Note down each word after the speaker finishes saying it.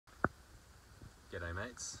G'day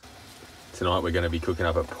mates. Tonight we're going to be cooking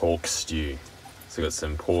up a pork stew. So we've got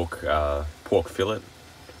some pork fillet.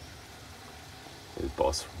 There's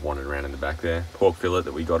boss wandering around in the back there. Pork fillet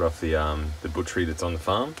that we got off the butchery that's on the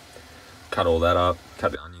farm. Cut all that up,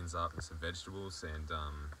 cut the onions up and some vegetables, and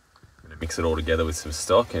I'm going to mix it all together with some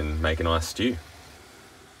stock and make a nice stew.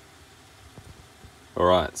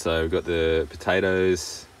 Alright, so we've got the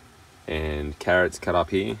potatoes and carrots cut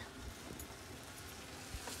up here.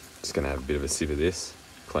 Just going to have a bit of a sip of this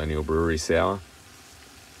Colonial Brewery sour.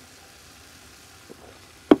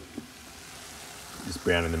 Just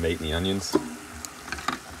browning the meat and the onions.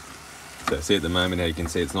 So see at the moment how you can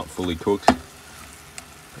see it's not fully cooked.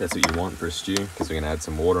 That's what you want for a stew, because we're going to add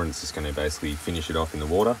some water and it's just going to basically finish it off in the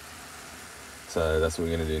water. So that's what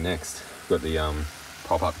we're going to do next. We've got the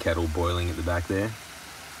pop-up kettle boiling at the back there,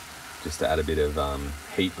 just to add a bit of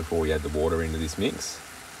heat before we add the water into this mix.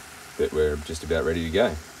 But we're just about ready to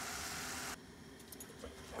go.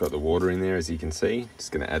 Got the water in there, as you can see.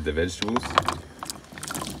 Just going to add the vegetables.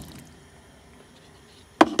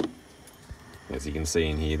 As you can see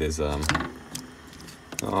in here, there's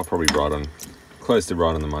probably close to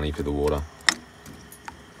right on the money for the water.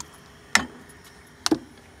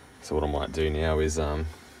 So what I might do now is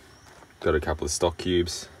got a couple of stock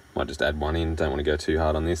cubes. Might just add one in. Don't want to go too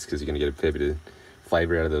hard on this because you're going to get a fair bit of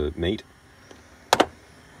flavour out of the meat.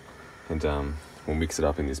 And we'll mix it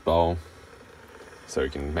up in this bowl so we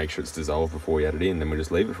can make sure it's dissolved before we add it in. Then we'll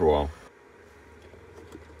just leave it for a while.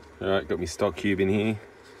 Alright, got my stock cube in here.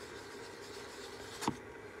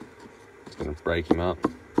 Just going to break him up.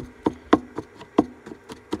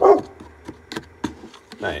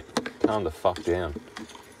 Mate, calm the fuck down.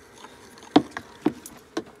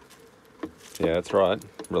 Yeah, that's right.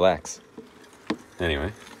 Relax.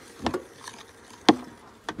 Anyway.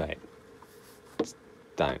 Mate. Just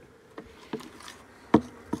don't.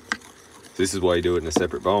 This is why you do it in a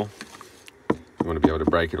separate bowl. You want to be able to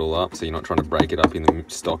break it all up so you're not trying to break it up in the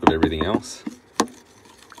stock of everything else.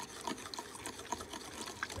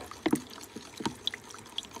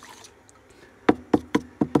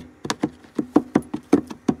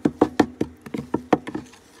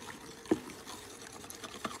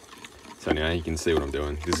 So now you can see what I'm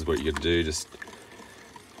doing. This is what you got to do, just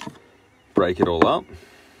break it all up.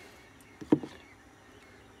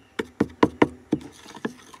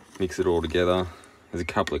 Mix it all together. There's a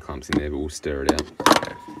couple of clumps in there, but we'll stir it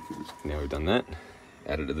out. Now we've done that,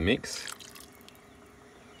 add it to the mix.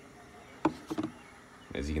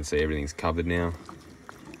 As you can see, everything's covered now.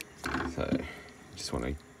 So just want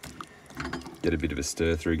to get a bit of a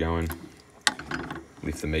stir through going.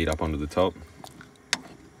 Lift the meat up onto the top.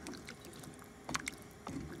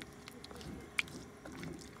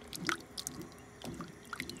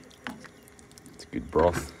 It's a good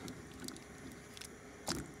broth.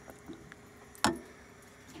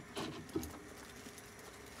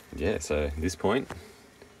 Yeah, so at this point,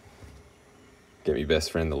 get my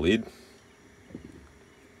best friend the lid,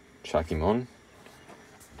 chuck him on.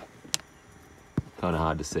 Kind of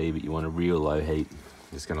hard to see, but you want a real low heat.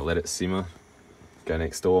 Just gonna let it simmer, go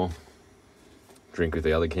next door, drink with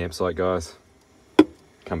the other campsite guys,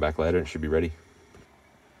 come back later, it should be ready.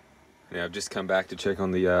 Now I've just come back to check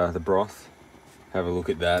on the broth, have a look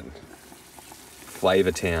at that.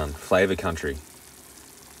 Flavour town, flavour country.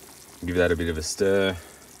 Give that a bit of a stir.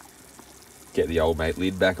 Get the old mate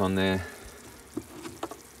lid back on there.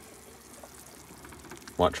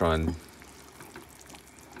 Might try and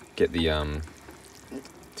get the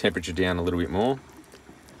temperature down a little bit more.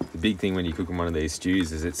 The big thing when you're cooking one of these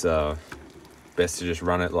stews is it's best to just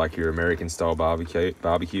run it like your American style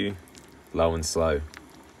barbecue, low and slow.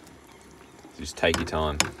 Just take your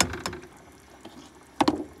time.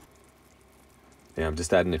 Now I'm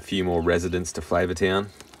just adding a few more residents to Flavour Town.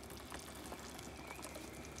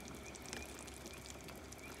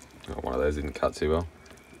 One of those didn't cut too well.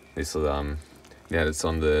 This will, now that it's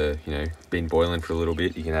on the, been boiling for a little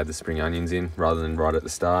bit, you can add the spring onions in rather than right at the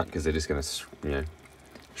start, because they're just going to,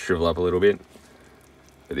 shrivel up a little bit.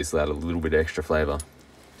 But this will add a little bit extra flavour.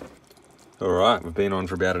 Alright, we've been on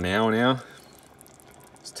for about an hour now.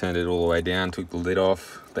 Just turned it all the way down, took the lid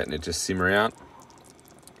off, letting it just simmer out.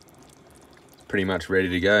 Pretty much ready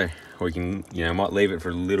to go. We can, might leave it for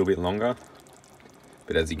a little bit longer.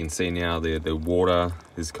 But as you can see now, the water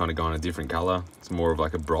is kind of gone a different colour. It's more of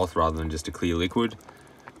like a broth rather than just a clear liquid.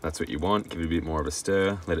 That's what you want. Give it a bit more of a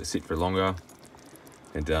stir, let it sit for longer,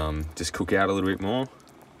 and just cook out a little bit more.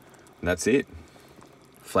 And that's it.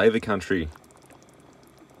 Flavour country.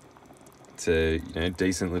 It's a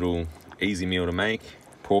decent little easy meal to make.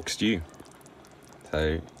 Pork stew.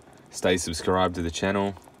 So stay subscribed to the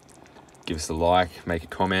channel. Give us a like, make a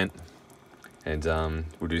comment. And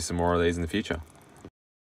we'll do some more of these in the future.